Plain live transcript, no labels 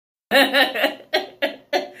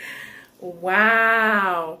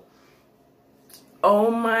Wow.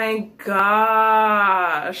 Oh my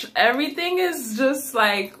gosh. Everything is just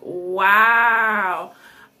like, wow.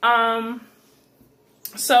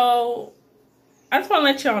 So I just want to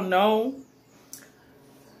let y'all know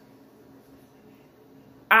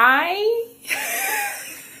I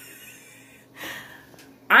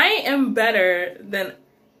am better than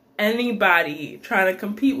anybody trying to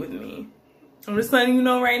compete with me. I'm just letting you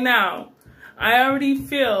know right now. I already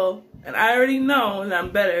feel and I already know that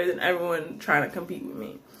I'm better than everyone trying to compete with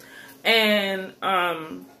me. And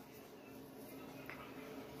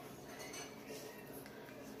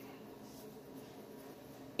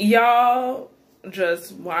y'all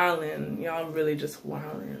just wildin'. Y'all really just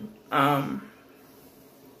wildin'.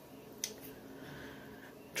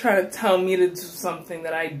 Try to tell me to do something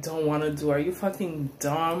that I don't want to do. Are you fucking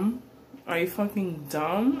dumb? Are you fucking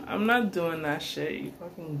dumb? I'm not doing that shit. You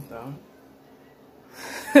fucking dumb.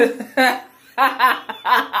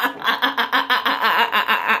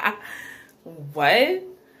 What?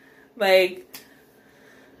 Like,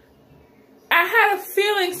 I had a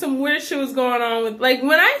feeling some weird shit was going on with, like,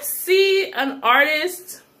 when I see an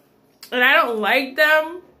artist and I don't like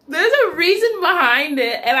them, there's a reason behind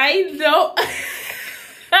it, and I know.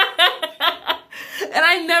 And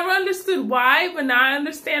I never understood why, but now I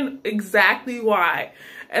understand exactly why.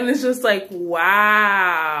 And it's just like,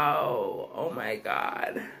 wow. Oh my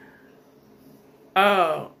God.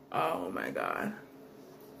 Oh my God.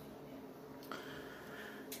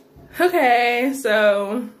 Okay,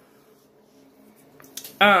 so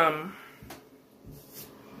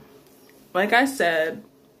like I said,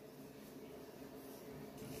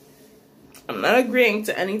 I'm not agreeing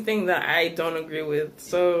to anything that I don't agree with.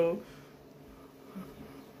 So